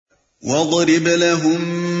وَاضْرِبْ لَهُم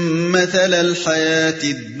مَّثَلَ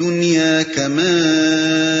الْحَيَاةِ الدُّنْيَا كَمَاءٍ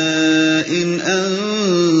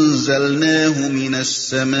أَنزَلْنَاهُ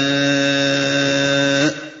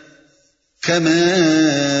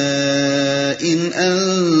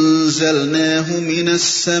مِنَ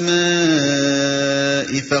السَّمَاءِ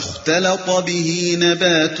فَاخْتَلَطَ بِهِ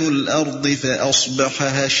نَبَاتُ الْأَرْضِ فَأَصْبَحَ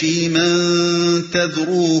هَشِيمًا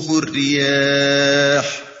تَذْرُوهُ الرِّيَاحُ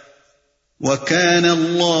وَكَانَ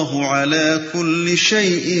اللَّهُ عَلَى كُلِّ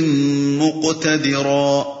شَيْءٍ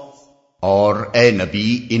مُقْتَدِرًا۔ اور اے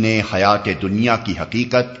نبی انہیں حیات دنیا کی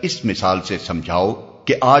حقیقت اس مثال سے سمجھاؤ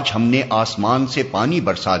کہ آج ہم نے آسمان سے پانی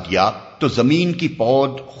برسا دیا تو زمین کی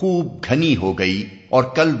پود خوب گھنی ہو گئی اور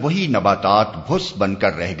کل وہی نباتات بھس بن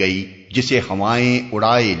کر رہ گئی جسے ہوائیں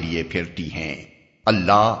اڑائے لیے پھرتی ہیں۔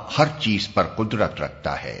 اللہ ہر چیز پر قدرت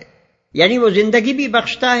رکھتا ہے۔ یعنی وہ زندگی بھی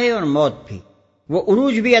بخشتا ہے اور موت بھی، وہ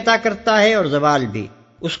عروج بھی عطا کرتا ہے اور زوال بھی،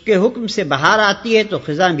 اس کے حکم سے بہار آتی ہے تو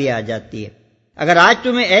خزاں بھی آ جاتی ہے۔ اگر آج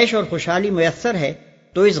تمہیں عیش اور خوشحالی میسر ہے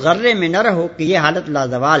تو اس غرے میں نہ رہو کہ یہ حالت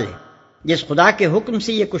لازوال ہے۔ جس خدا کے حکم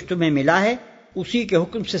سے یہ کچھ تمہیں ملا ہے اسی کے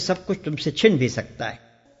حکم سے سب کچھ تم سے چھن بھی سکتا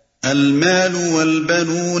ہے۔ المال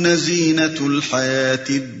والبنون زینة الحیاة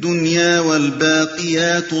الدنیا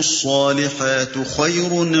والباقیات الصالحات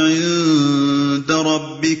خیر عند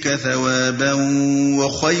ربک ثوابا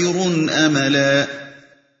وخیر املا۔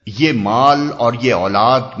 یہ مال اور یہ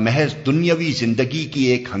اولاد محض دنیاوی زندگی کی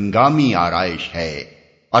ایک ہنگامی آرائش ہے،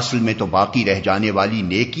 اصل میں تو باقی رہ جانے والی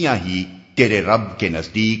نیکیاں ہی تیرے رب کے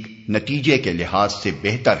نزدیک نتیجے کے لحاظ سے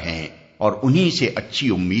بہتر ہیں اور انہی سے اچھی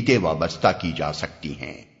امیدیں وابستہ کی جا سکتی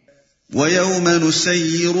ہیں۔ وَيَوْمَ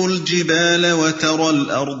نُسَيِّرُ الْجِبَالَ وَتَرَى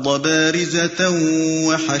الْأَرْضَ بَارِزَةً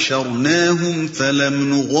وَحَشَرْنَاهُمْ فَلَمْ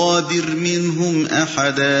نُغَادِرْ مِنْهُمْ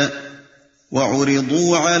أَحَدًا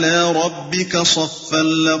وَعُرِضُوا عَلَى رَبِّكَ صَفًّا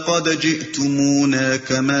لَقَدْ جِئْتُمُونَا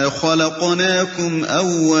كَمَا خَلَقْنَاكُمْ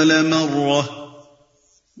أَوَّلَ مَرَّةٍ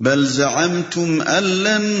بَلْ زَعَمْتُمْ أَن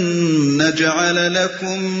لَّن نَّجْعَلَ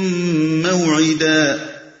لَكُم مَّوْعِدًا۔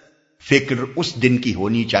 فکر اس دن کی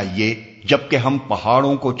ہونی چاہیے جبکہ ہم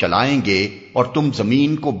پہاڑوں کو چلائیں گے اور تم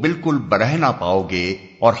زمین کو بالکل برہنہ پاؤ گے،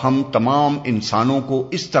 اور ہم تمام انسانوں کو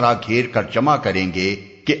اس طرح گھیر کر جمع کریں گے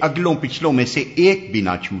کہ اگلوں پچھلوں میں سے ایک بھی نہ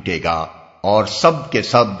چھوٹے گا، اور سب کے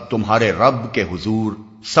سب تمہارے رب کے حضور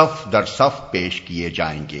صف در صف پیش کیے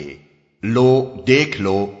جائیں گے۔ لو دیکھ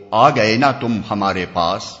لو آ گئے نا تم ہمارے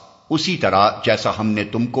پاس، اسی طرح جیسا ہم نے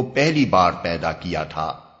تم کو پہلی بار پیدا کیا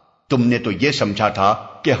تھا۔ تم نے تو یہ سمجھا تھا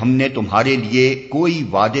کہ ہم نے تمہارے لیے کوئی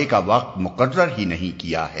وعدے کا وقت مقرر ہی نہیں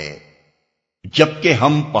کیا ہے، جبکہ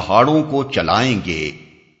ہم پہاڑوں کو چلائیں گے،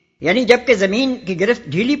 یعنی جبکہ زمین کی گرفت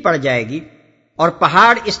ڈھیلی پڑ جائے گی اور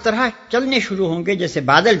پہاڑ اس طرح چلنے شروع ہوں گے جیسے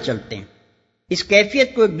بادل چلتے ہیں۔ اس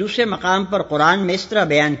کیفیت کو ایک دوسرے مقام پر قرآن میں اس طرح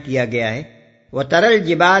بیان کیا گیا ہے، وَتَرَى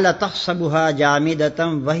الْجِبَالَ تَحْسَبُهَا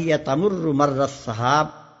جَامِدَةً وَهِيَ تَمُرُّ مَرَّ السَّحَابِ،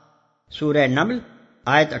 سورہ نمل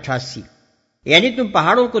آیت 88۔ یعنی تم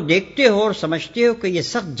پہاڑوں کو دیکھتے ہو اور سمجھتے ہو کہ یہ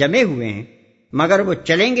سخت جمے ہوئے ہیں، مگر وہ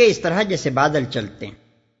چلیں گے اس طرح جیسے بادل چلتے ہیں۔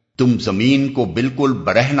 تم زمین کو بالکل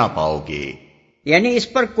برہنہ پاؤ گے، یعنی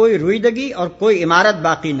اس پر کوئی رویدگی اور کوئی عمارت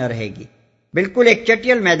باقی نہ رہے گی، بالکل ایک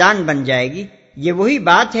چٹیل میدان بن جائے گی۔ یہ وہی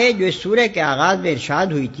بات ہے جو اس سورہ کے آغاز میں ارشاد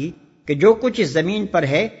ہوئی تھی کہ جو کچھ اس زمین پر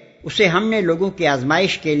ہے اسے ہم نے لوگوں کی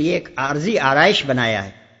آزمائش کے لیے ایک عارضی آرائش بنایا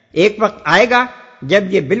ہے، ایک وقت آئے گا جب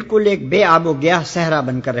یہ بالکل ایک بے آب و گیاہ صحرا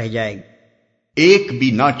بن کر رہ جائے گی، ایک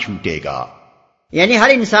بھی نہ چھوٹے گا۔ یعنی ہر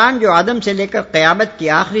انسان جو آدم سے لے کر قیامت کی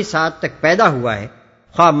آخری سانس تک پیدا ہوا ہے،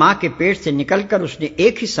 خواہ ماں کے پیٹ سے نکل کر اس نے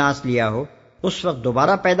ایک ہی سانس لیا ہو، اس وقت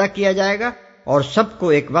دوبارہ پیدا کیا جائے گا اور سب کو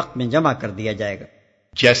ایک وقت میں جمع کر دیا جائے گا،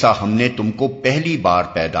 جیسا ہم نے تم کو پہلی بار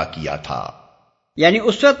پیدا کیا تھا۔ یعنی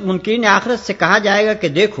اس وقت منکرین آخرت سے کہا جائے گا کہ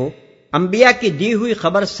دیکھو انبیاء کی دی ہوئی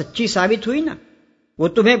خبر سچی ثابت ہوئی نا، وہ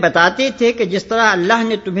تمہیں بتاتے تھے کہ جس طرح اللہ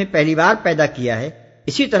نے تمہیں پہلی بار پیدا کیا ہے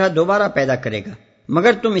اسی طرح دوبارہ پیدا کرے گا،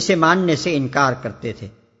 مگر تم اسے ماننے سے انکار کرتے تھے۔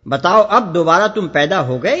 بتاؤ اب دوبارہ تم پیدا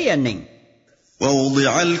ہو گئے یا نہیں؟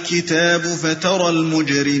 وَوُضِعَ الْكِتَابُ فَتَرَى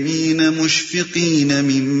الْمُجْرِمِينَ مُشْفِقِينَ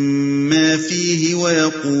مِمَّا فِيهِ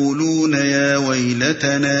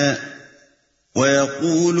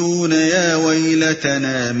وَيَقُولُونَ يَا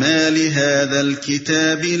وَيْلَتَنَا مَا لِهَذَا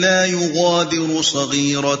الْكِتَابِ لَا يُغَادِرُ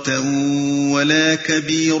صَغِيرَةً وَلَا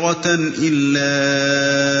كَبِيرَةً إِلَّا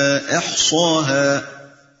أَحْصَاهَا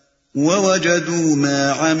وَوَجَدُوا مَا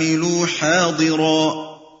عَمِلُوا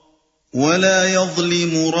حَاضِرًا وَلَا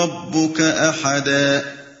يَظْلِمُ رَبُّكَ أَحَدًا۔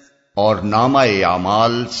 اور نامہ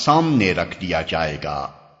اعمال سامنے رکھ دیا جائے گا،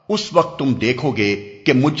 اس وقت تم دیکھو گے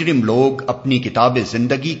کہ مجرم لوگ اپنی کتاب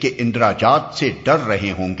زندگی کے اندراجات سے ڈر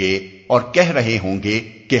رہے ہوں گے اور کہہ رہے ہوں گے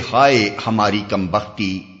کہ ہائے ہماری کم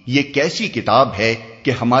بختی، یہ کیسی کتاب ہے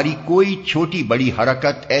کہ ہماری کوئی چھوٹی بڑی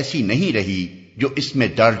حرکت ایسی نہیں رہی جو اس میں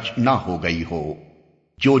درج نہ ہو گئی ہو۔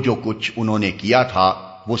 جو کچھ انہوں نے کیا تھا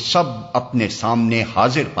وہ سب اپنے سامنے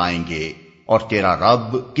حاضر پائیں گے، اور تیرا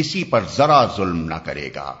رب کسی پر ذرا ظلم نہ کرے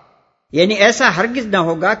گا۔ یعنی ایسا ہرگز نہ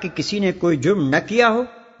ہوگا کہ کسی نے کوئی جرم نہ کیا ہو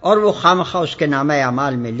اور وہ خواہ اس کے نامہ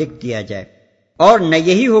اعمال میں لکھ دیا جائے، اور نہ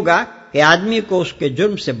یہی ہوگا کہ آدمی کو اس کے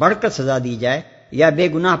جرم سے بڑھ کر سزا دی جائے یا بے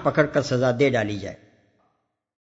گناہ پکڑ کر سزا دے ڈالی جائے۔